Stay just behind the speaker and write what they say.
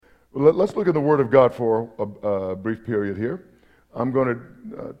Well, let's look at the Word of God for a brief period here. I'm going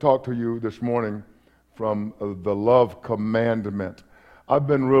to talk to you this morning from the love commandment. I've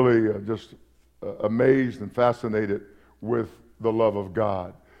been really just amazed and fascinated with the love of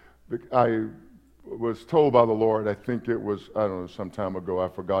God. I was told by the Lord, I think it was, I don't know, some time ago,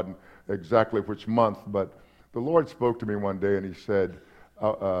 I've forgotten exactly which month, but the Lord spoke to me one day and he said,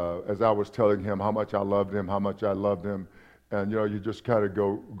 as I was telling him how much I loved him, and you just kind of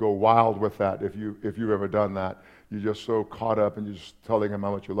go wild with that if you've ever done that. You're just so caught up and you're just telling him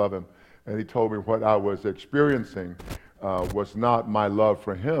how much you love him. And he told me what I was experiencing was not my love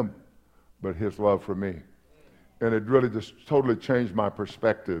for him, but his love for me. And it really just totally changed my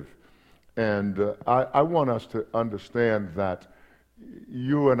perspective. And I want us to understand that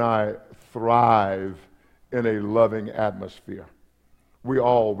you and I thrive in a loving atmosphere.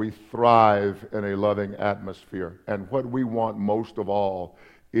 We thrive in a loving atmosphere. And what we want most of all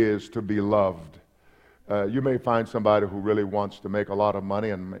is to be loved. You may find somebody who really wants to make a lot of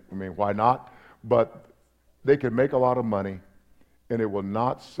money, and I mean, why not? But they can make a lot of money, and it will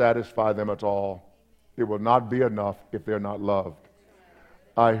not satisfy them at all. It will not be enough if they're not loved.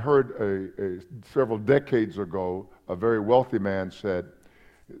 I heard several decades ago, a very wealthy man said,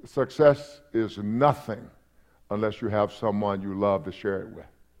 success is nothing unless you have someone you love to share it with.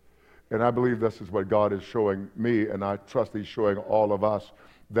 And I believe this is what God is showing me, and I trust he's showing all of us,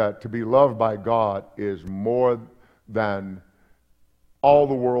 that to be loved by God is more than all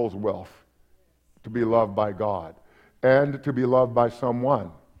the world's wealth, to be loved by God, and to be loved by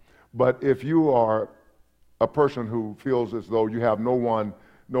someone. But if you are a person who feels as though you have no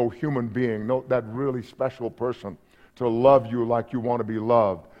human being, that really special person to love you like you want to be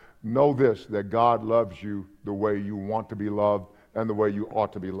loved, know this, that God loves you the way you want to be loved and the way you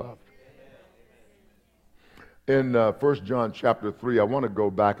ought to be loved. In 1 John chapter 3, I want to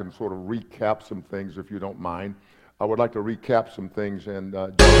go back and sort of recap some things, if you don't mind. I would like to recap some things and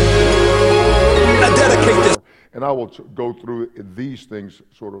and I will go through these things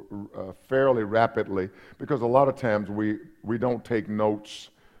sort of fairly rapidly, because a lot of times we don't take notes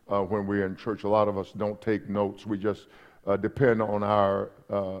when we're in church. A lot of us don't take notes. We just depend on our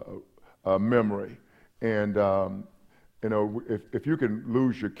memory. And if you can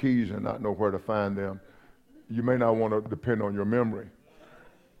lose your keys and not know where to find them, you may not want to depend on your memory.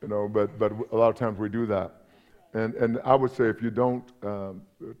 But a lot of times we do that. And I would say if you don't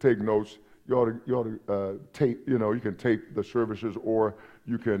take notes, you ought to tape. You can tape the services, or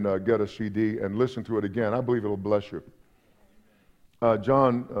you can get a CD and listen to it again. I believe it'll bless you. 1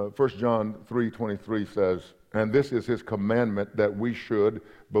 John 3:23 says, "And this is his commandment, that we should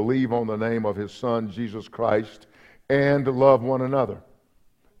believe on the name of his Son, Jesus Christ, and love one another,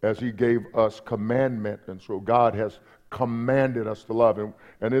 as he gave us commandment." And so God has commanded us to love.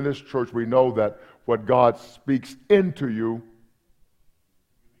 And in this church, we know that what God speaks into you,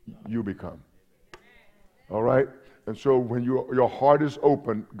 you become. All right? And so when your heart is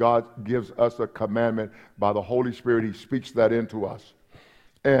open, God gives us a commandment by the Holy Spirit. He speaks that into us.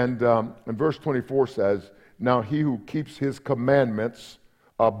 And verse 24 says, "Now he who keeps his commandments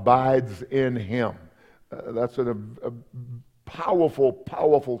abides in him." That's a powerful,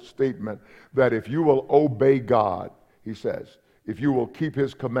 powerful statement, that if you will obey God, he says, if you will keep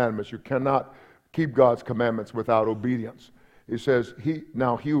his commandments, you cannot keep God's commandments without obedience. He says, he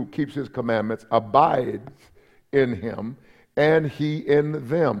who keeps his commandments abides in him, and he in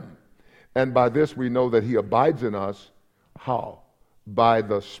them. And by this we know that he abides in us. How? By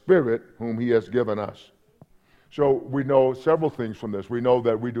the Spirit whom he has given us. So we know several things from this. We know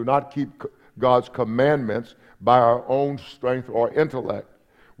that we do not keep God's commandments by our own strength or intellect.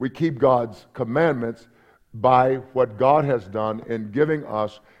 We keep God's commandments by what God has done in giving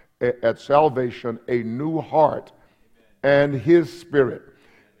us at salvation a new heart and his Spirit.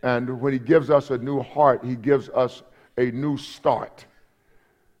 And when he gives us a new heart, he gives us a new start.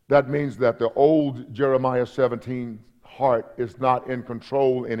 That means that the old Jeremiah 17 heart is not in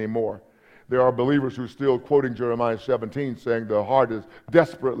control anymore. There are believers who are still quoting Jeremiah 17, saying the heart is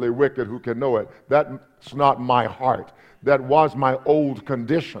desperately wicked, who can know it? That's not my heart. That was my old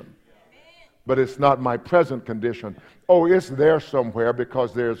condition, but it's not my present condition. Oh, it's there somewhere,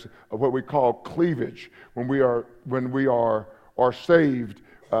 because there's what we call cleavage. When we are saved,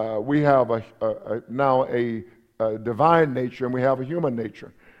 we have now a divine nature, and we have a human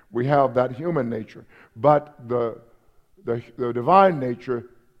nature. We have that human nature, but the divine nature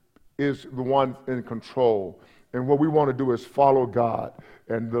is the one in control. And what we want to do is follow God.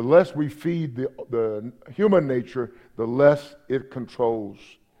 And the less we feed the human nature, the less it controls.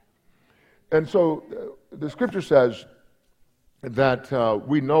 And so the scripture says that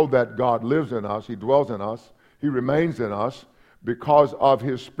we know that God lives in us, He dwells in us, He remains in us because of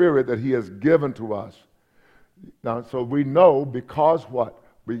His Spirit that He has given to us. Now, so we know because what?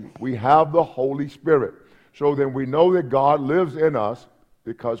 We have the Holy Spirit. So then we know that God lives in us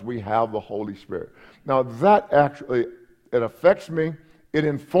because we have the Holy Spirit. Now that actually, it affects me, it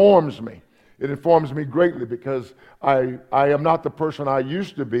informs me. It informs me greatly because I am not the person I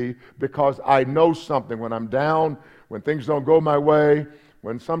used to be because I know something. When I'm down, when things don't go my way,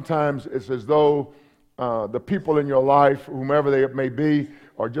 when sometimes it's as though the people in your life, whomever they may be,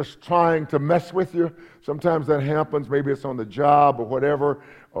 are just trying to mess with you. Sometimes that happens. Maybe it's on the job or whatever,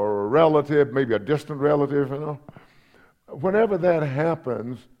 or a relative, maybe a distant relative, you know. Whenever that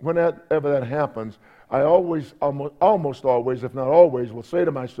happens, I always, almost always, if not always, will say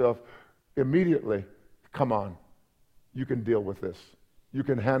to myself immediately, come on, you can deal with this. You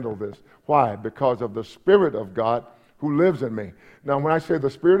can handle this. Why? Because of the Spirit of God who lives in me. Now, when I say the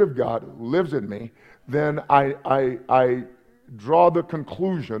Spirit of God who lives in me, then I draw the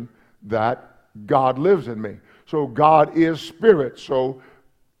conclusion that God lives in me. So God is Spirit. So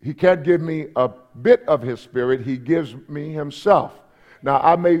He can't give me a bit of His Spirit. He gives me Himself. Now,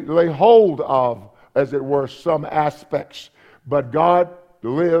 I may lay hold of, as it were, some aspects, but God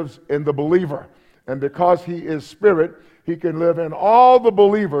lives in the believer. And because He is Spirit, He can live in all the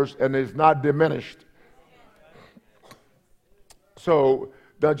believers and is not diminished. So,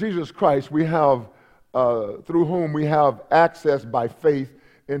 now Jesus Christ, we have, through whom we have access by faith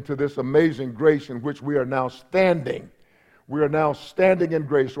into this amazing grace in which we are now standing. We are now standing in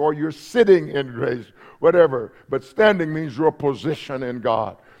grace, or you're sitting in grace, whatever. But standing means your position in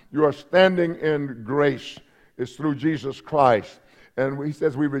God. You are standing in grace. It's through Jesus Christ. And He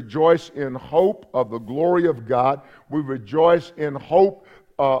says we rejoice in hope of the glory of God. We rejoice in hope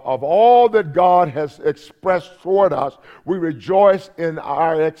of all that God has expressed toward us. We rejoice in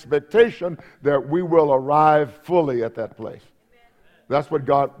our expectation that we will arrive fully at that place. That's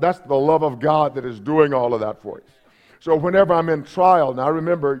the love of God that is doing all of that for us. So whenever I'm in trial, now I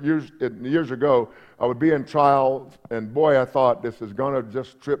remember years ago, I would be in trial, and boy, I thought, this is going to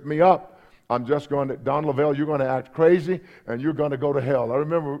just trip me up. I'm just going to, Don Lavelle, you're going to act crazy, and you're going to go to hell. I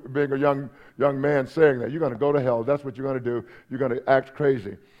remember being a young man saying that. You're going to go to hell. That's what you're going to do. You're going to act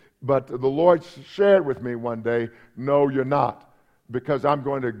crazy. But the Lord shared with me one day, no, you're not, because I'm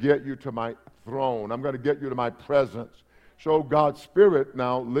going to get you to my throne. I'm going to get you to my presence. So God's Spirit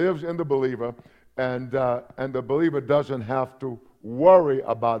now lives in the believer, and the believer doesn't have to worry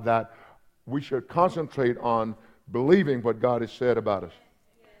about that. We should concentrate on believing what God has said about us.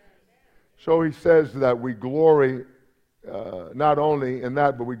 So He says that we glory not only in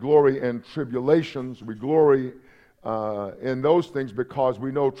that, but we glory in tribulations. We glory in those things because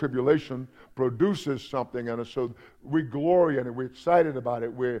we know tribulation produces something in us. So we glory in it. We're excited about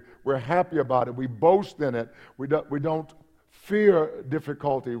it. We're happy about it. We boast in it. We don't fear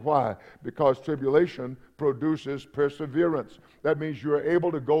difficulty. Why? Because tribulation produces perseverance. That means you're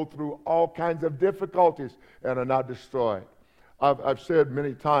able to go through all kinds of difficulties and are not destroyed. I've said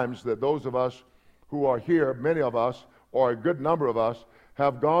many times that those of us who are here, many of us, or a good number of us,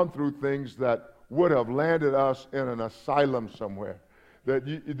 have gone through things that would have landed us in an asylum somewhere. That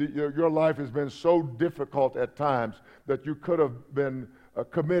your life has been so difficult at times that you could have been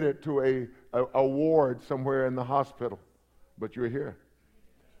committed to a ward somewhere in the hospital. But you're here.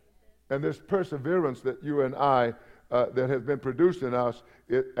 And this perseverance that you and I, that has been produced in us,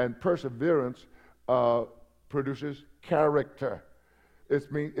 and perseverance produces character.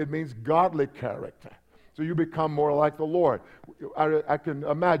 It means godly character. So you become more like the Lord. I can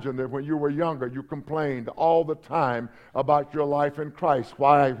imagine that when you were younger, you complained all the time about your life in Christ.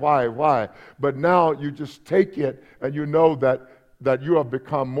 Why? But now you just take it and you know that you have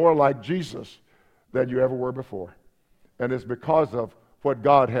become more like Jesus than you ever were before. And it's because of what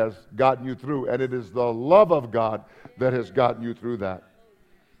God has gotten you through. And it is the love of God that has gotten you through that.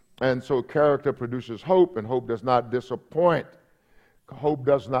 And so character produces hope, and hope does not disappoint. Hope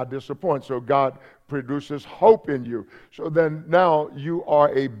does not disappoint. So God produces hope in you. So then now you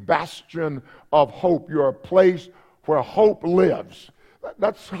are a bastion of hope. You're a place where hope lives.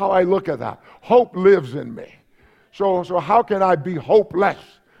 That's how I look at that. Hope lives in me. So how can I be hopeless?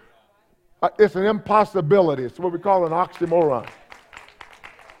 It's an impossibility. It's what we call an oxymoron.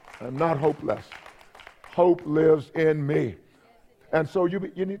 I'm not hopeless. Hope lives in me. And so you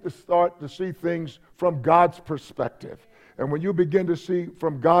need to start to see things from God's perspective. And when you begin to see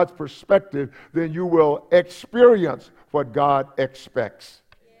from God's perspective, then you will experience what God expects.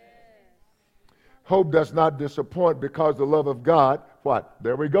 Hope does not disappoint because the love of God what?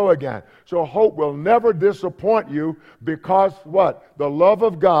 There we go again. So hope will never disappoint you because what? The love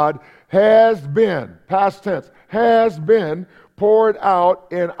of God has been, past tense, has been poured out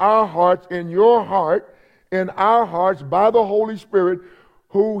in our hearts, in your heart, in our hearts by the Holy Spirit,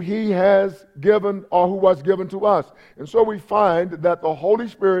 who he has given or who was given to us. And so we find that the Holy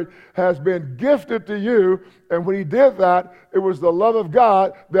Spirit has been gifted to you, and when he did that, it was the love of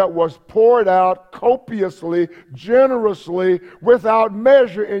God that was poured out copiously, generously, without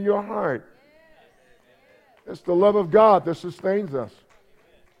measure in your heart. It's the love of God that sustains us.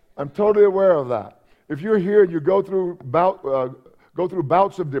 I'm totally aware of that. If you're here and you go through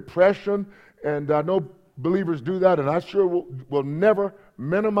bouts of depression, and I know believers do that, and I sure will never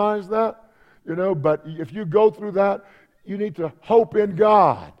minimize that, but if you go through that, you need to hope in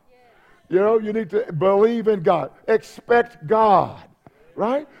God. You need to believe in God. Expect God,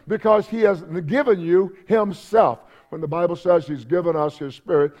 right? Because he has given you himself. When the Bible says he's given us his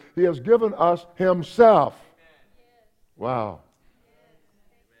Spirit, he has given us himself. Wow.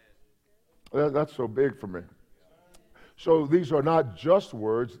 That's so big for me. So these are not just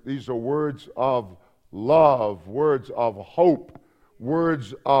words. These are words of love, words of hope,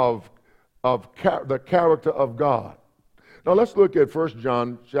 words of the character of God. Now let's look at 1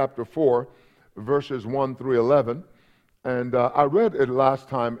 John chapter 4, verses 1 through 11. And I read it last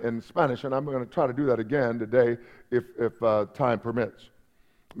time in Spanish, and I'm going to try to do that again today if time permits.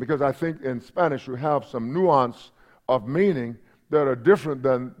 Because I think in Spanish you have some nuance of meaning that are different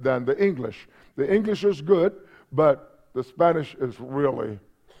than the English. The English is good, but the Spanish is really,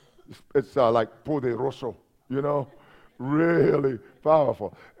 it's like poderoso, really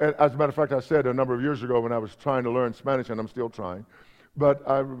powerful. And as a matter of fact, I said a number of years ago when I was trying to learn Spanish, and I'm still trying, but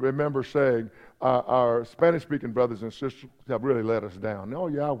I remember saying, our Spanish-speaking brothers and sisters have really let us down. Oh,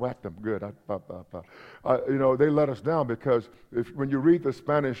 yeah, I whacked them good. They let us down because when you read the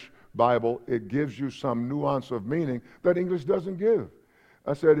Spanish Bible, it gives you some nuance of meaning that English doesn't give.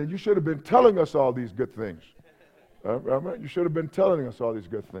 I said, and you should have been telling us all these good things. You should have been telling us all these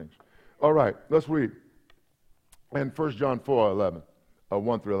good things. All right, let's read. And 1 John 4:11,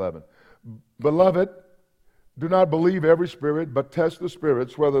 1 through 11. Beloved, do not believe every spirit, but test the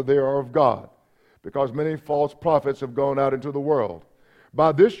spirits whether they are of God, because many false prophets have gone out into the world.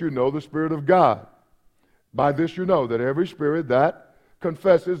 By this you know the Spirit of God. By this you know that every spirit that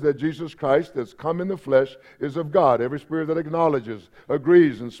confesses that Jesus Christ has come in the flesh is of God. Every spirit that acknowledges,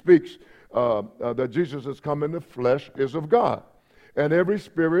 agrees, and speaks that Jesus has come in the flesh is of God. And every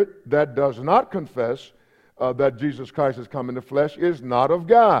spirit that does not confess that Jesus Christ has come in the flesh is not of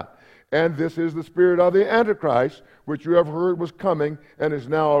God. And this is the spirit of the Antichrist, which you have heard was coming and is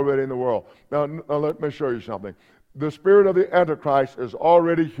now already in the world. Now let me show you something. The spirit of the Antichrist is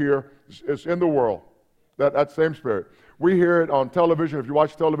already here. It's in the world. That same spirit. We hear it on television. If you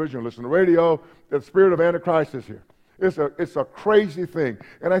watch television, listen to radio, the spirit of Antichrist is here. It's a crazy thing.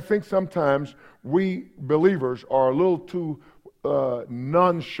 And I think sometimes we believers are a little too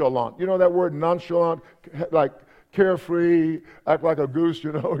nonchalant. You know that word nonchalant? Like carefree, act like a goose,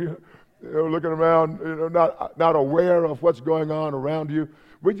 looking around, not aware of what's going on around you.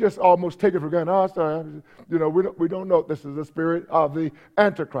 We just almost take it for granted. Oh, sorry. We don't know. This is the spirit of the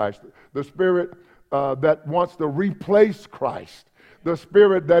Antichrist, the spirit that wants to replace Christ, the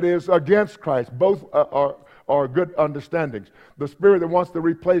spirit that is against Christ. Both are good understandings. The spirit that wants to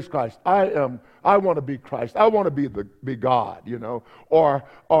replace Christ. I want to be Christ. I want to be God, or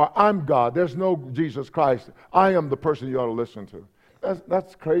I'm God. There's no Jesus Christ. I am the person you ought to listen to.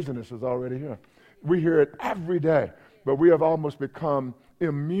 That's craziness is already here. We hear it every day, but we have almost become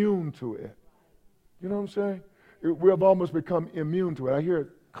immune to it. You know what I'm saying? We have almost become immune to it. I hear it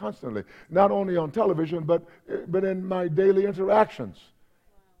constantly, not only on television, but in my daily interactions.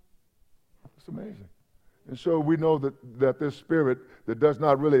 It's amazing. And so we know that this spirit that does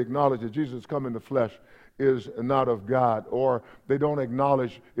not really acknowledge that Jesus has come in the flesh is not of God, or they don't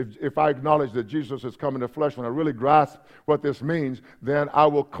acknowledge, if I acknowledge that Jesus has come in the flesh, when I really grasp what this means, then I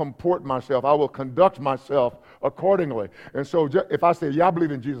will comport myself, I will conduct myself accordingly. And so if I say, yeah, I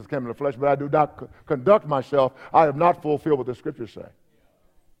believe in Jesus came in the flesh, but I do not conduct myself, I have not fulfilled what the scriptures say.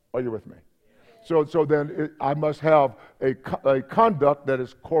 Are you with me? So then I must have a conduct that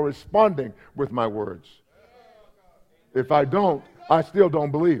is corresponding with my words. If I don't, I still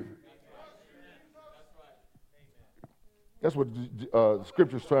don't believe. That's what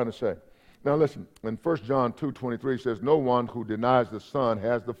Scripture is trying to say. Now listen, in 1 John 2:23 says, no one who denies the Son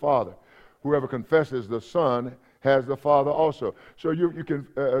has the Father. Whoever confesses the Son has the Father also. So you can,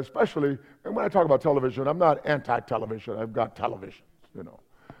 especially, and when I talk about television, I'm not anti-television. I've got television,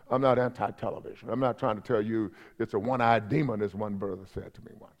 I'm not anti-television. I'm not trying to tell you it's a one-eyed demon, as one brother said to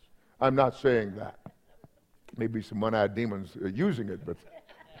me once. I'm not saying that. Maybe some one-eyed demons are using it,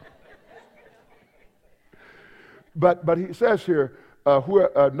 but he says here,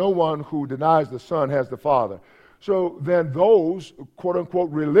 no one who denies the Son has the Father. So then those,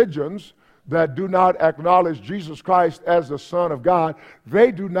 quote-unquote, religions that do not acknowledge Jesus Christ as the Son of God,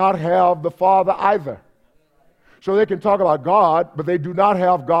 they do not have the Father either. So they can talk about God, but they do not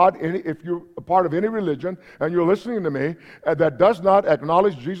have God. If you're a part of any religion and you're listening to me that does not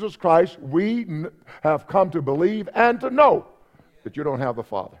acknowledge Jesus Christ, we have come to believe and to know that you don't have the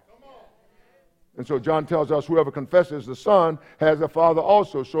Father. And so John tells us whoever confesses the Son has a Father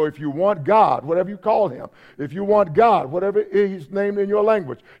also. So if you want God, whatever you call him, if you want God, whatever he's named in your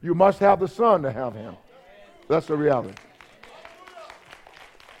language, you must have the Son to have him. That's the reality.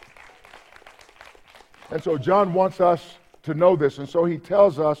 And so John wants us to know this, and so he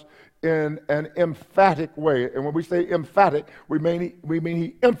tells us in an emphatic way. And when we say emphatic, we mean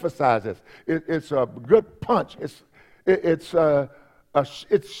he emphasizes. It's a good punch. It's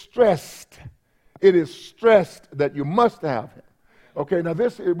stressed. It is stressed that you must have him. Okay, now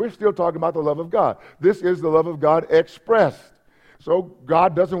we're still talking about the love of God. This is the love of God expressed. So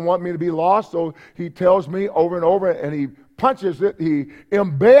God doesn't want me to be lost, so he tells me over and over, and he punches it, he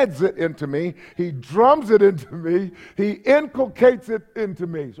embeds it into me, he drums it into me, he inculcates it into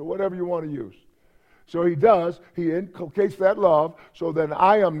me. So whatever you want to use. So he does, he inculcates that love, so then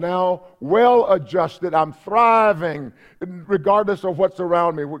I am now well adjusted, I'm thriving regardless of what's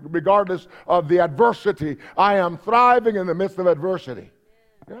around me, regardless of the adversity. I am thriving in the midst of adversity.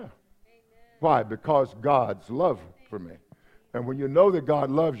 Yeah. Why? Because God's love for me. And when you know that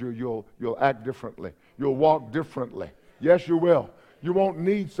God loves you, you'll act differently. You'll walk differently. Yes, you will. You won't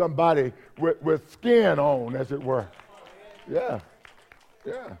need somebody with skin on, as it were. Yeah.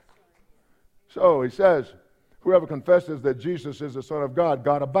 Yeah. So he says, whoever confesses that Jesus is the Son of God,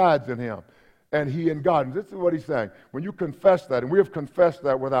 God abides in him, and he in God. And this is what he's saying. When you confess that, and we have confessed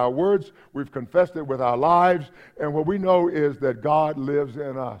that with our words, we've confessed it with our lives, and what we know is that God lives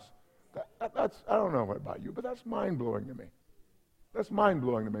in us. That's, I don't know about you, but that's mind-blowing to me. That's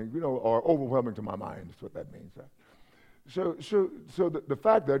mind-blowing to me, or overwhelming to my mind is what that means. So the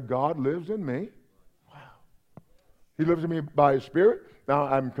fact that God lives in me, wow. He lives in me by his Spirit. Now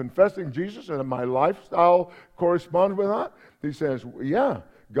I'm confessing Jesus and my lifestyle corresponds with that. He says, yeah,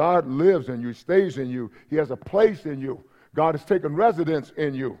 God lives in you, stays in you. He has a place in you. God has taken residence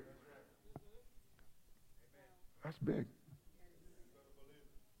in you. That's big.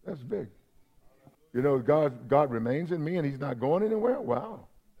 That's big. God remains in me and he's not going anywhere? Wow.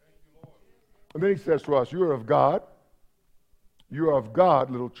 And then he says to us, you are of God. You are of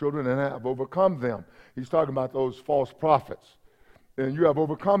God, little children, and have overcome them. He's talking about those false prophets. And you have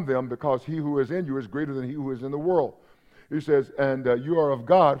overcome them because he who is in you is greater than he who is in the world. He says, and you are of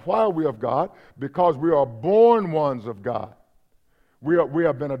God. Why are we of God? Because we are born ones of God. We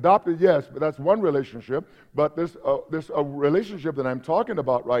have been adopted, yes, but that's one relationship. But this relationship that I'm talking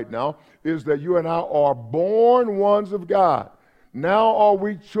about right now is that you and I are born ones of God. Now are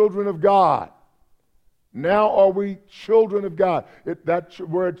we children of God. Now are we children of God. That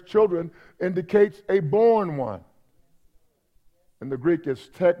word children indicates a born one. And the Greek is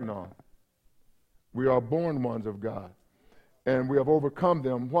teknon. We are born ones of God. And we have overcome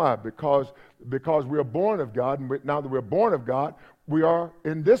them. Why? Because we are born of God, and now that we're born of God, we are,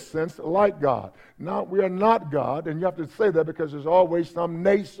 in this sense, like God. Now, we are not God, and you have to say that because there's always some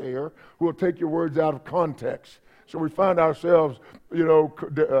naysayer who will take your words out of context. So we find ourselves,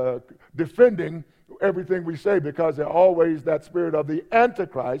 defending everything we say because there's always that spirit of the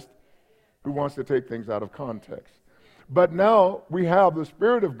Antichrist who wants to take things out of context. But now we have the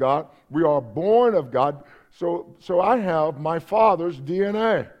Spirit of God. We are born of God. So I have my Father's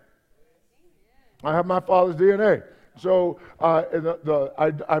DNA. I have my Father's DNA. So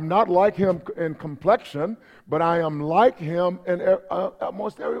I'm not like him in complexion, but I am like him in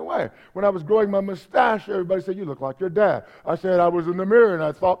almost every way. When I was growing my mustache, everybody said, you look like your dad. I said, I was in the mirror and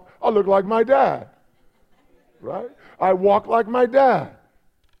I thought, I look like my dad. Right? I walk like my dad.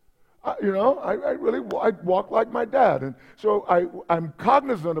 I walk like my dad. And so I'm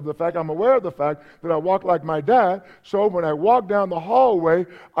cognizant of the fact, I'm aware of the fact that I walk like my dad. So when I walk down the hallway,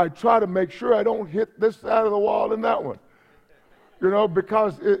 I try to make sure I don't hit this side of the wall and that one.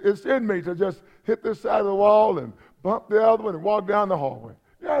 Because it's in me to just hit this side of the wall and bump the other one and walk down the hallway.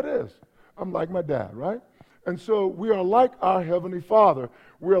 Yeah, it is. I'm like my dad, right? And so we are like our Heavenly Father.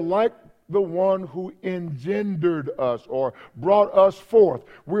 We're like the one who engendered us or brought us forth.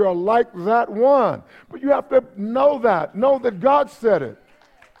 We are like that one. But you have to know that. Know that God said it.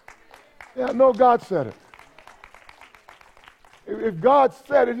 Yeah, no, God said it. If God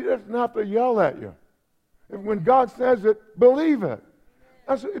said it, he doesn't have to yell at you. When God says it, believe it.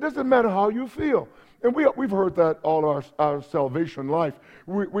 It doesn't matter how you feel. And we've heard that all our salvation life.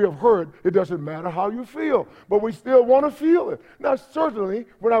 We have heard it doesn't matter how you feel, but we still want to feel it. Now, certainly,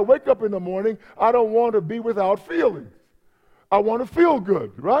 when I wake up in the morning, I don't want to be without feelings. I want to feel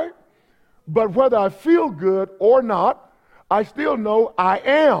good, right? But whether I feel good or not, I still know I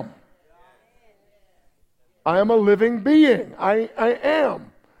am. I am a living being. I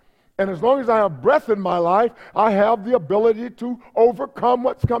am. And as long as I have breath in my life, I have the ability to overcome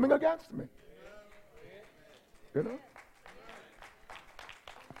what's coming against me. You know?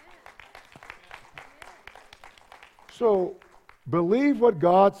 So, believe what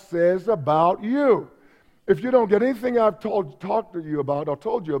God says about you. If you don't get anything I've talked to you about or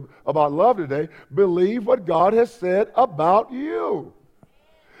told you about love today, believe what God has said about you.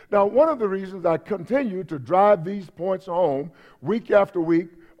 Now, one of the reasons I continue to drive these points home week after week,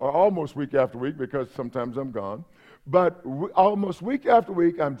 or almost week after week, because sometimes I'm gone, but almost week after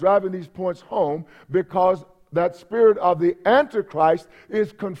week, I'm driving these points home because that spirit of the Antichrist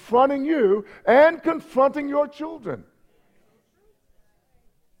is confronting you and confronting your children.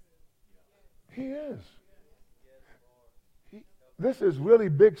 He is. This is really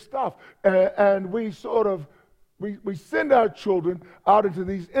big stuff. And we sort of, we send our children out into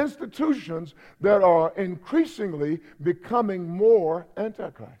these institutions that are increasingly becoming more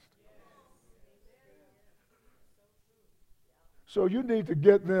Antichrist. So you need to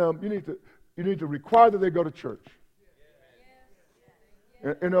get them, you need to require that they go to church.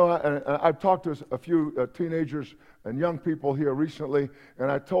 You know, I've talked to a few teenagers and young people here recently,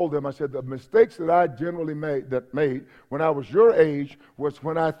 and I told them, I said, the mistakes that I generally made when I was your age was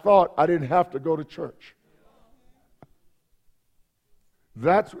when I thought I didn't have to go to church.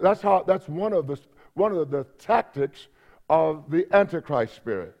 That's one of the tactics of the Antichrist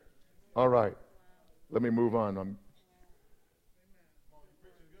spirit. All right, let me move on.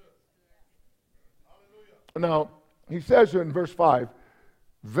 Now, he says in verse 5,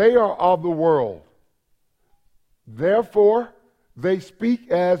 they are of the world. Therefore, they speak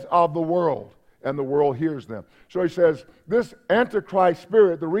as of the world, and the world hears them. So he says, this Antichrist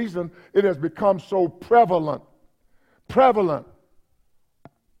spirit, the reason it has become so prevalent,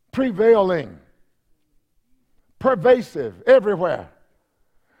 prevailing, pervasive, everywhere.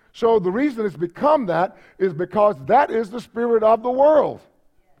 So the reason it's become that is because that is the spirit of the world.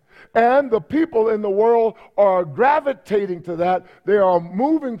 And the people in the world are gravitating to that. They are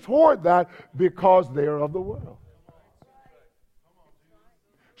moving toward that because they are of the world.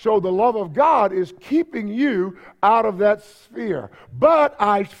 So the love of God is keeping you out of that sphere. But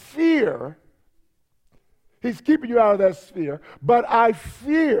I fear, he's keeping you out of that sphere, but I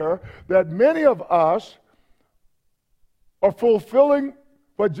fear that many of us are fulfilling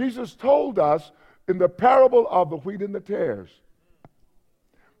what Jesus told us in the parable of the wheat and the tares.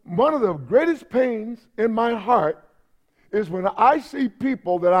 One of the greatest pains in my heart is when I see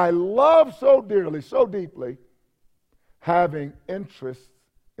people that I love so dearly, so deeply, having interests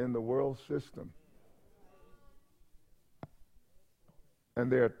in the world system.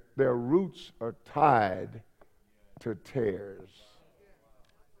 And their roots are tied to tares.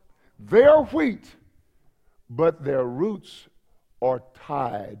 They are wheat, but their roots are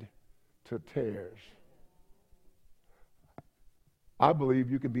tied to tares. I believe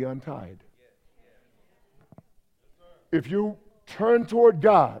you can be untied. If you turn toward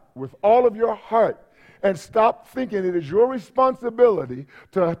God with all of your heart and stop thinking it is your responsibility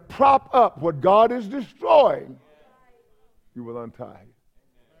to prop up what God is destroying, you will untie.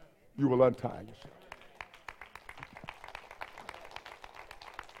 You will untie yourself.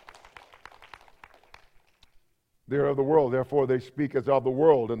 They are of the world, therefore they speak as of the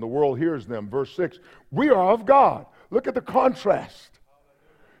world, and the world hears them. Verse 6, we are of God. Look at the contrast.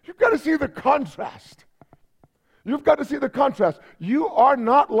 You've got to see the contrast. You've got to see the contrast. You are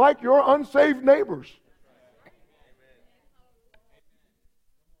not like your unsaved neighbors.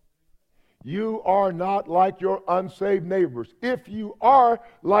 You are not like your unsaved neighbors. If you are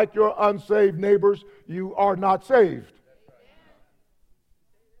like your unsaved neighbors, you are not saved.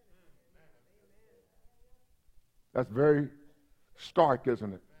 That's very stark,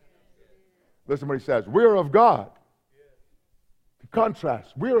 isn't it? Listen to what he says. We're of God.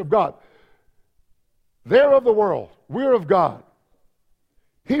 Contrast. We're of God. They're of the world. We're of God.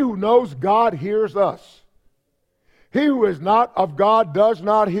 He who knows God hears us. He who is not of God does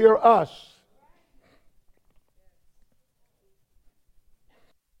not hear us.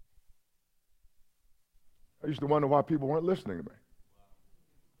 I used to wonder why people weren't listening to me.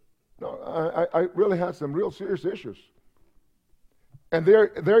 No, I really had some real serious issues. And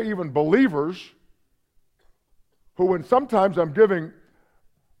they're even believers who, when sometimes I'm giving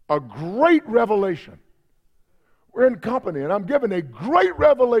a great revelation, we're in company and I'm giving a great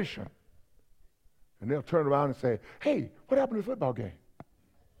revelation, and they'll turn around and say, hey, what happened to the football game?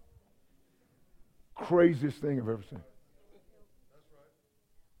 Craziest thing I've ever seen.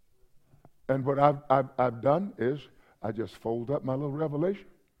 And what I've done is I just fold up my little revelation,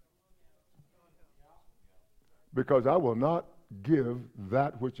 because I will not give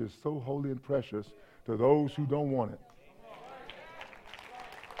that which is so holy and precious to those who don't want it.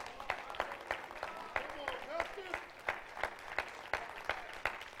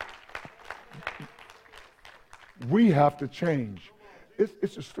 We have to change.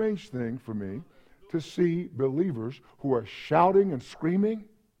 It's a strange thing for me to see believers who are shouting and screaming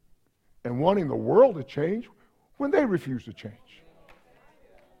and wanting the world to change when they refuse to change.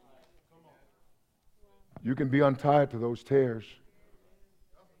 You can be untied to those tears.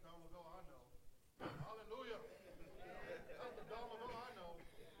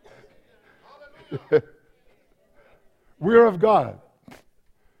 We are of God.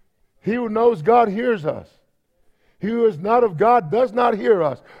 He who knows God hears us. He who is not of God does not hear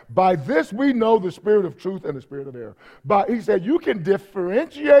us. By this we know the spirit of truth and the spirit of error. But he said you can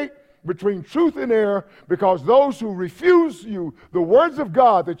differentiate between truth and error, because those who refuse you, the words of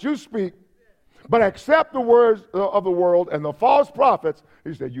God that you speak, but accept the words of the world and the false prophets,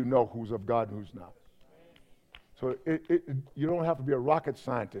 he said you know who's of God and who's not. So you don't have to be a rocket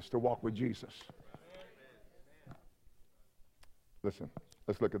scientist to walk with Jesus. Listen,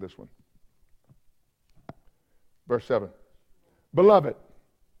 let's look at this one. Verse 7. Beloved,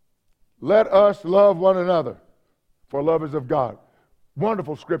 let us love one another, for love is of God.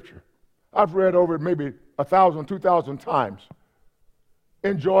 Wonderful scripture. I've read over it maybe 1,000, 2,000 times.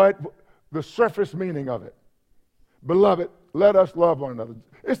 Enjoy it, the surface meaning of it. Beloved, let us love one another.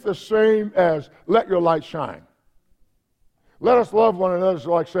 It's the same as let your light shine. Let us love one another is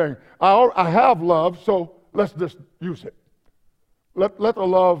like saying, I have love, so let's just use it. Let the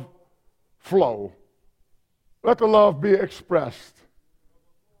love flow. Let the love be expressed.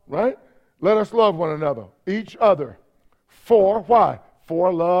 Right? Let us love one another, each other. For, why?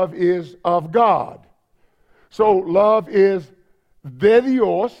 For love is of God. So love is de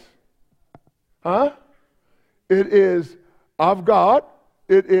Dios. It is of God.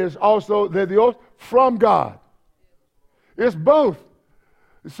 It is also de Dios, from God. It's both.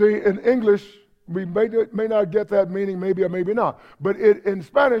 You see, in English, we may not get that meaning, maybe or maybe not. But in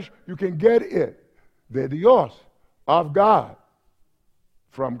Spanish, you can get it. De Dios, of God,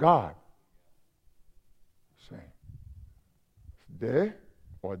 from God. Same. De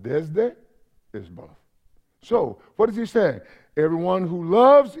or desde is both. So, what is he saying? Everyone who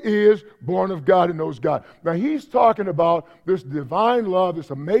loves is born of God and knows God. Now, he's talking about this divine love, this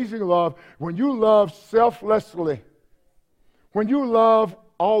amazing love, when you love selflessly. When you love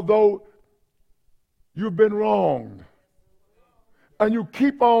although you've been wronged. And you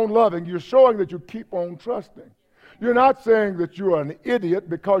keep on loving. You're showing that you keep on trusting. You're not saying that you're an idiot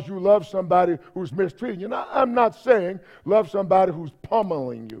because you love somebody who's mistreating you. I'm not saying love somebody who's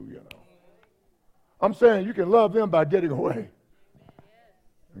pummeling you, you know. I'm saying you can love them by getting away.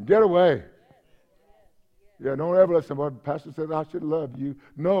 And get away. Yeah, don't ever let somebody, pastor said, I should love you.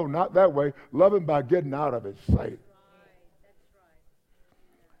 No, not that way. Love him by getting out of his sight.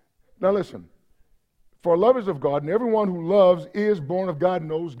 Now listen. For love is of God, and everyone who loves is born of God and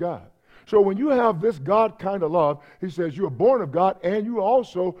knows God. So when you have this God kind of love, he says you are born of God and you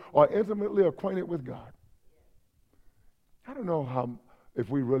also are intimately acquainted with God. I don't know if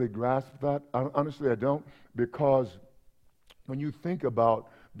we really grasp that. Honestly, I don't, because when you think about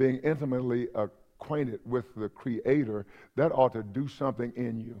being intimately acquainted with the Creator, that ought to do something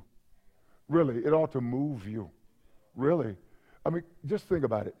in you. Really, it ought to move you. Really. I mean, just think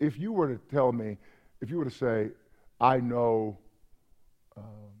about it. If you were to tell me, if you were to say, I know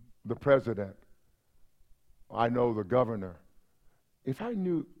the president, I know the governor. If I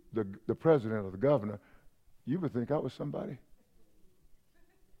knew the president or the governor, you would think I was somebody.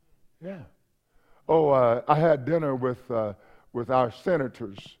 Yeah. Oh, I had dinner with our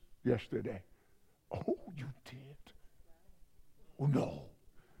senators yesterday. Oh, you did? Oh, no.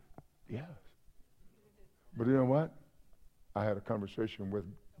 Yes. But you know what? I had a conversation with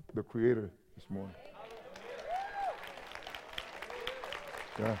the Creator this morning.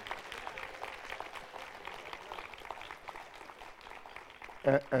 Yeah.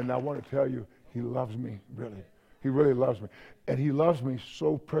 And I want to tell you, he loves me, really. He really loves me. And he loves me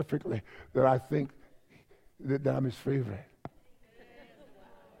so perfectly that I think that I'm his favorite.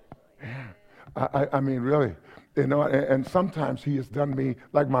 I mean, really, and sometimes he has done me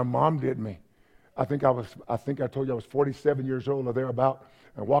like my mom did me. I think I told you I was 47 years old or thereabout.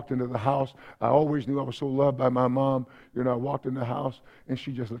 I walked into the house. I always knew I was so loved by my mom. I walked in the house, and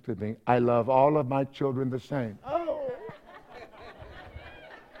she just looked at me. I love all of my children the same. Oh.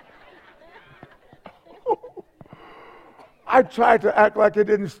 I tried to act like it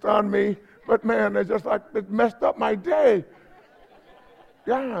didn't stun me, but man, it messed up my day.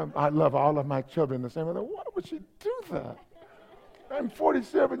 Yeah, I love all of my children the same. I thought, why would she do that? I'm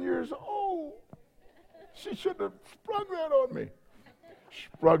 47 years old. She shouldn't have sprung that on me.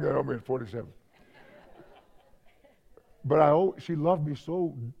 Sprung that on me at 47. But she loved me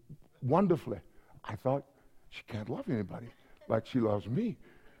so wonderfully. I thought, she can't love anybody like she loves me.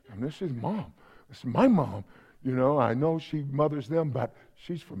 And this is mom. This is my mom. I know she mothers them, but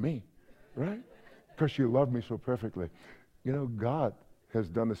she's for me, right? Because she loved me so perfectly. God has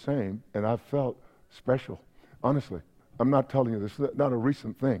done the same, and I've felt special. Honestly, I'm not telling you this. It's not a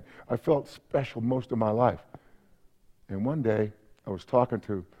recent thing. I felt special most of my life. And one day, I was talking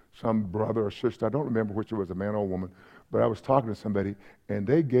to some brother or sister. I don't remember which it was, a man or a woman, but I was talking to somebody, and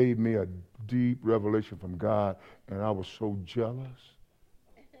they gave me a deep revelation from God, and I was so jealous.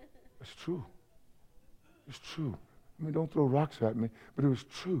 It's true. It's true. I mean, don't throw rocks at me, but it was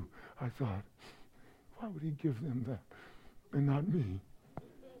true. I thought, why would he give them that and not me?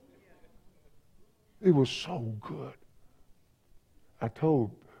 It was so good. I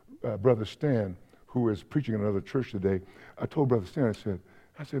told Brother Stan, who is preaching in another church today, I told Brother Stan,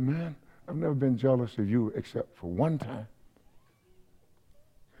 I said, man, I've never been jealous of you except for one time.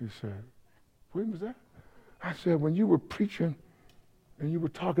 He said, when was that? I said, when you were preaching and you were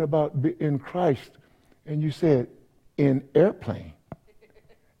talking about in Christ, and you said, in airplane,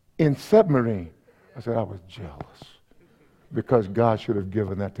 in submarine. I said, I was jealous because God should have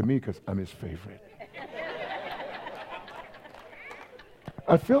given that to me because I'm his favorite.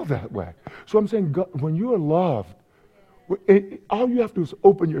 I feel that way. So I'm saying, God, when you are loved, all you have to do is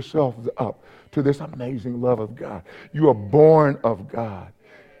open yourself up to this amazing love of God. You are born of God.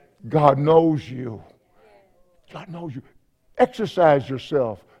 God knows you. God knows you. Exercise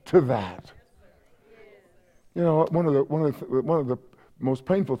yourself to that. One of the most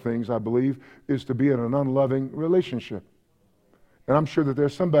painful things, I believe, is to be in an unloving relationship. And I'm sure that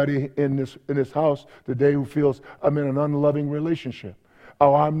there's somebody in this house today who feels I'm in an unloving relationship.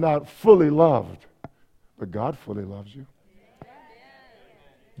 Oh, I'm not fully loved. But God fully loves you.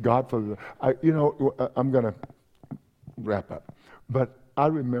 God fully I'm going to wrap up. But I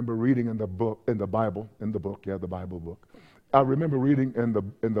remember reading in the Bible book. I remember reading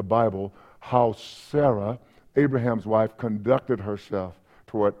in the Bible how Sarah, Abraham's wife, conducted herself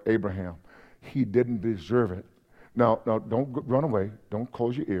toward Abraham. He didn't deserve it. Now, don't run away. Don't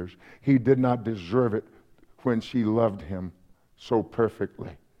close your ears. He did not deserve it when she loved him so perfectly.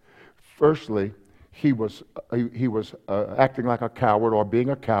 Firstly, he was acting like a coward or being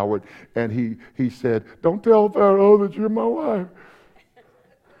a coward, and he said, "Don't tell Pharaoh that you're my wife,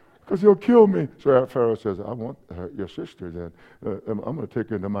 because he'll kill me." So Pharaoh says, "I want your sister. Then I'm going to take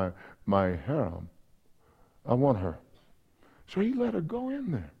her into my harem. I want her." So he let her go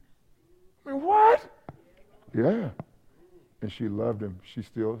in there. I mean, what? Yeah. And she loved him. She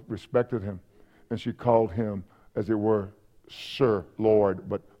still respected him. And she called him, as it were, Sir, Lord,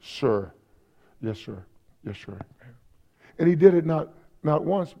 but Sir. Yes, sir. Yes, sir. And he did it not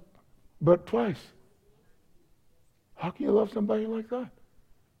once, but twice. How can you love somebody like that?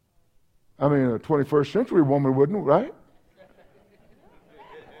 I mean, a 21st century woman wouldn't, right?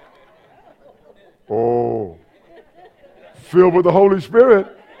 Oh, filled with the Holy Spirit.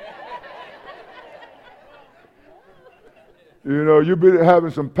 You've been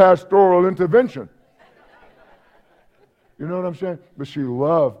having some pastoral intervention. You know what I'm saying? But she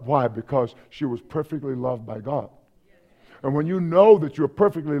loved. Why? Because she was perfectly loved by God. And when you know that you're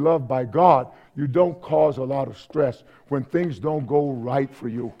perfectly loved by God, you don't cause a lot of stress when things don't go right for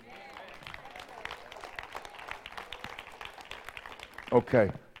you.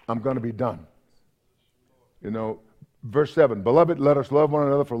 Okay, I'm going to be done. Verse 7, "Beloved, let us love one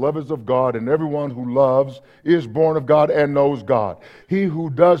another, for love is of God, and everyone who loves is born of God and knows God. He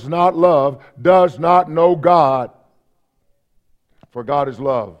who does not love does not know God, for God is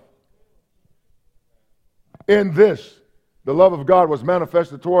love. In this, the love of God was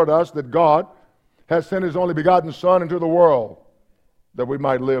manifested toward us, that God has sent his only begotten Son into the world, that we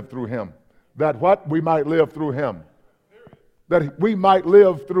might live through him." That what? We might live through him. That we might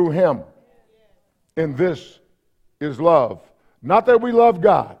live through him. In this is love. Not that we love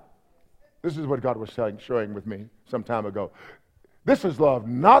God. This is what God was showing with me some time ago. This is love.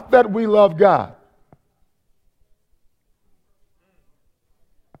 Not that we love God,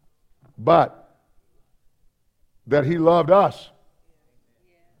 but that he loved us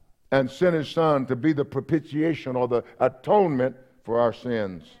and sent his son to be the propitiation or the atonement for our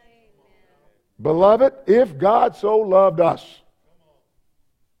sins. Beloved, if God so loved us,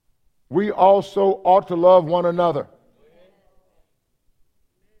 we also ought to love one another.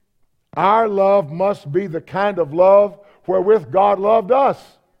 Our love must be the kind of love wherewith God loved us.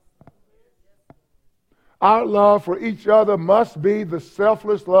 Our love for each other must be the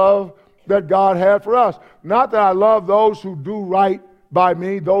selfless love that God had for us. Not that I love those who do right by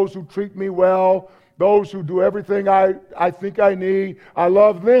me, those who treat me well, those who do everything I think I need. I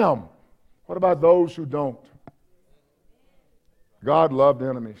love them. What about those who don't? God loved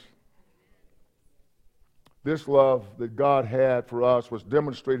enemies. This love that God had for us was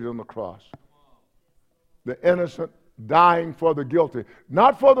demonstrated on the cross. The innocent dying for the guilty.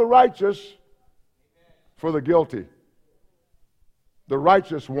 Not for the righteous, for the guilty. The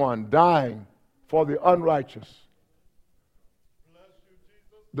righteous one dying for the unrighteous.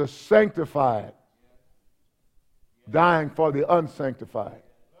 The sanctified dying for the unsanctified.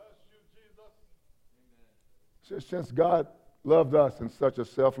 Since God loved us in such a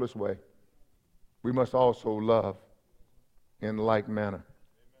selfless way, we must also love in like manner.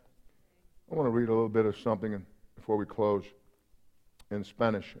 I want to read a little bit of something before we close in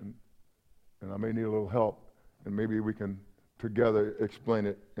Spanish, and I may need a little help, and maybe we can together explain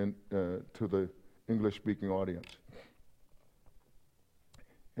it to the English-speaking audience.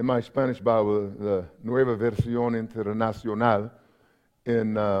 In my Spanish Bible, the Nueva Versión Internacional,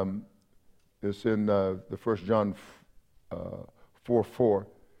 it's in the 1 John 4:4.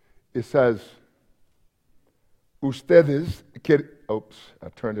 It says, Ustedes, oops, I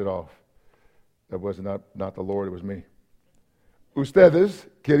turned it off. That was not the Lord, it was me. Ustedes,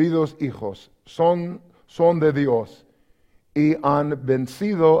 queridos hijos, son de Dios y han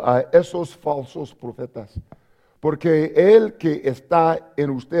vencido a esos falsos profetas, porque el que está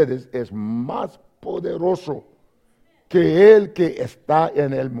en ustedes es más poderoso que el que está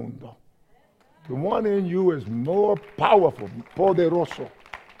en el mundo. The one in you is more powerful, poderoso.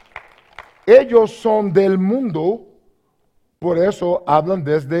 Ellos son del mundo, por eso hablan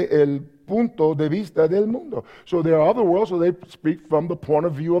desde el punto de vista del mundo. So they are of the world, so they speak from the point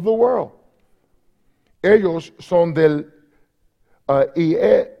of view of the world. Ellos son del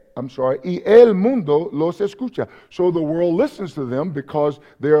y el mundo los escucha. So the world listens to them because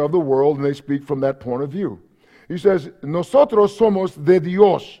they are of the world and they speak from that point of view. He says, nosotros somos de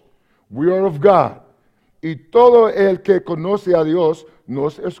Dios. We are of God. Y todo el que conoce a Dios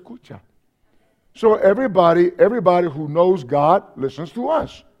nos escucha. So everybody who knows God listens to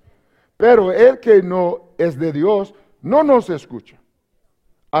us. Pero el que no es de Dios no nos escucha.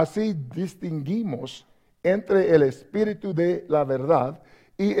 Así distinguimos entre el espíritu de la verdad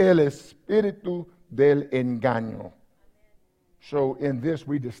y el espíritu del engaño. So in this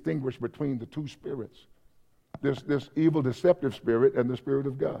we distinguish between the two spirits. This evil, deceptive spirit and the Spirit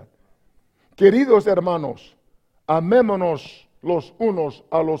of God. Queridos hermanos, amémonos los unos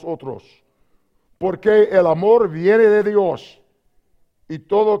a los otros, porque el amor viene de Dios, y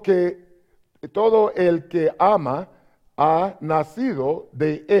todo el que ama ha nacido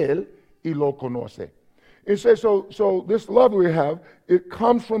de él y lo conoce. It says, so this love we have, it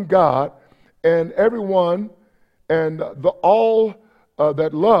comes from God, and everyone and all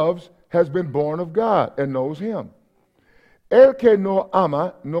that loves has been born of God and knows him. El que no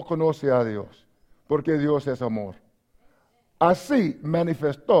ama no conoce a Dios, porque Dios es amor. Así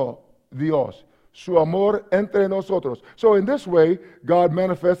manifestó Dios su amor entre nosotros. So in this way, God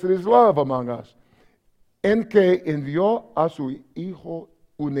manifested his love among us, en que envió a su Hijo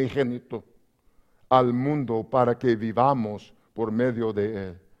unigénito al mundo para que vivamos por medio de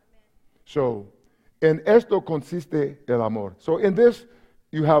él. So, en esto consiste el amor. So in this,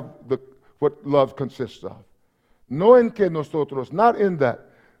 you have what love consists of. No en que nosotros, not in that,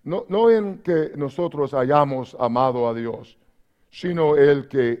 no en que nosotros hayamos amado a Dios, sino el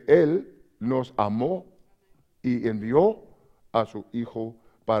que Él nos amó y envió a su Hijo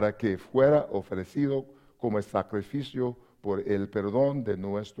para que fuera ofrecido como sacrificio por el perdón de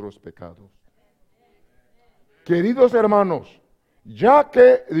nuestros pecados. Queridos hermanos, ya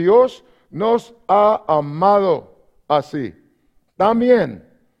que Dios nos ha amado así, también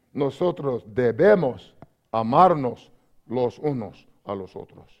nosotros debemos amarnos los unos a los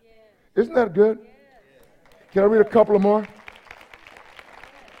otros. Isn't that good? Can I read a couple of more?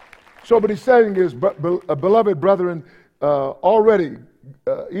 So what he's saying is, beloved brethren, already,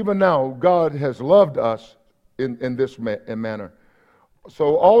 even now, God has loved us in this manner.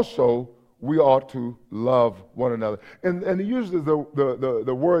 So also we ought to love one another. And he uses the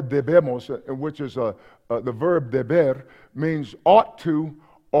word debemos, which is the verb deber, means ought to,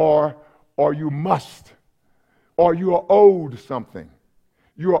 or you must, or you are owed something.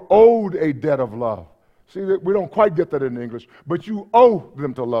 You are owed a debt of love. See, we don't quite get that in English, but you owe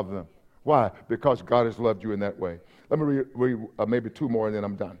them to love them. Why? Because God has loved you in that way. Let me read maybe two more and then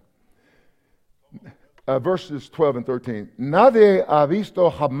I'm done. Verses 12 and 13. Nadie ha visto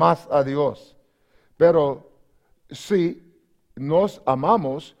jamás a Dios, pero si nos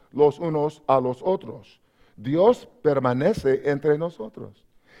amamos los unos a los otros, Dios permanece entre nosotros.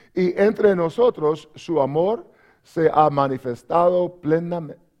 Y entre nosotros su amor se ha manifestado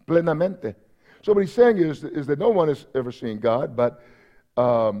plenamente. So what he's saying is that no one has ever seen God, but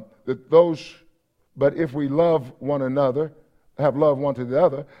if we love one another, have love one to the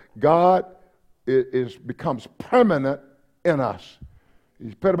other, God becomes permanent in us.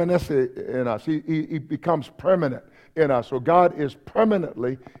 He permanece in us. He becomes permanent in us. So God is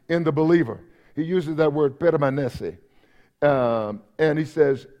permanently in the believer. He uses that word permanece. And he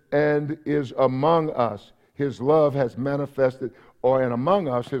says, and is among us. His love has manifested, and among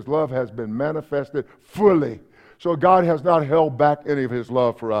us, his love has been manifested fully. So God has not held back any of his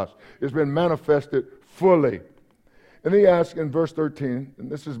love for us. It's been manifested fully. And he asks in verse 13, and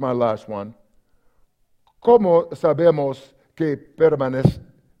this is my last one, ¿Cómo sabemos que permanecemos?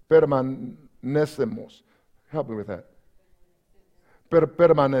 Help me with that.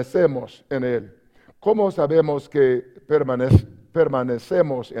 Permanecemos en él. ¿Cómo sabemos que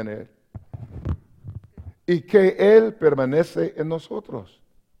permanecemos en él? Y que él permanece en nosotros.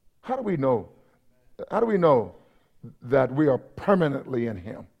 How do we know? How do we know that we are permanently in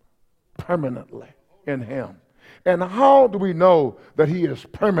him? Permanently in him. And how do we know that he is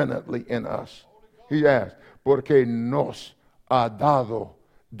permanently in us? He asked, porque nos ha dado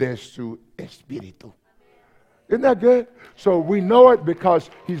de su espíritu. Isn't that good? So we know it because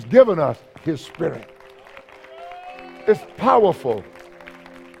he's given us his spirit. It's powerful.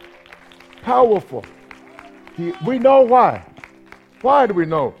 Powerful. We know why. Why do we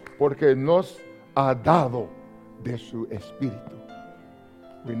know? Porque nos ha dado de su espíritu.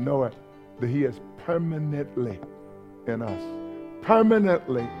 We know it, that he is permanently in us.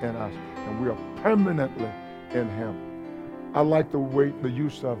 Permanently in us. And we are permanently in him. I like the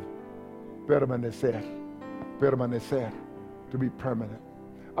use of permanecer, to be permanent.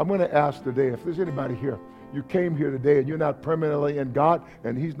 I'm going to ask today, if there's anybody here, you came here today and you're not permanently in God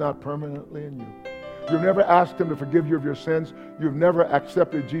and he's not permanently in you. You've never asked him to forgive you of your sins. You've never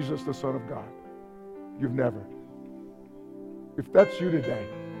accepted Jesus, the Son of God. You've never. If that's you today,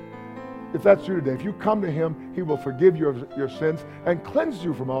 if you come to him, he will forgive you of your sins and cleanse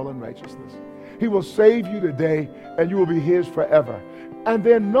you from all unrighteousness. He will save you today and you will be his forever. And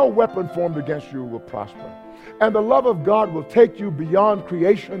then no weapon formed against you will prosper. And the love of God will take you beyond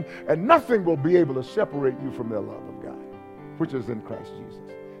creation, and nothing will be able to separate you from the love of God, which is in Christ Jesus.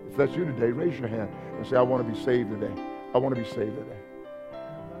 If that's you today, raise your hand and say, I want to be saved today. I want to be saved today.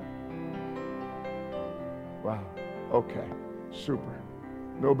 Wow. Okay. Super.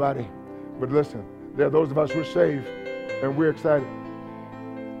 Nobody. But listen, there are those of us who are saved, and we're excited.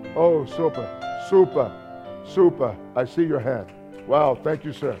 Oh, super. Super. Super. I see your hand. Wow. Thank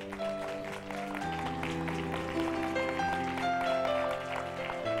you, sir.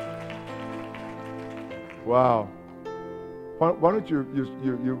 Wow. Why don't you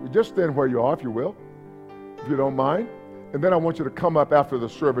just stand where you are, if you will, if you don't mind. And then I want you to come up after the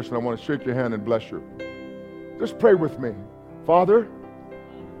service, and I want to shake your hand and bless you. Just pray with me. Father,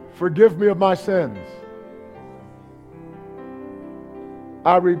 forgive me of my sins.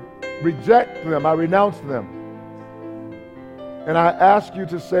 I reject them. I renounce them. And I ask you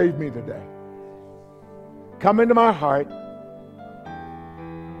to save me today. Come into my heart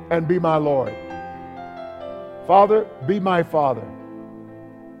and be my Lord. Father, be my Father.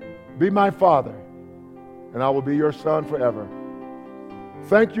 Be my Father, and I will be your son forever.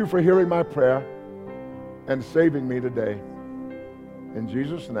 Thank you for hearing my prayer and saving me today. In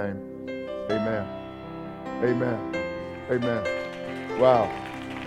Jesus' name, amen. Amen. Amen. Wow.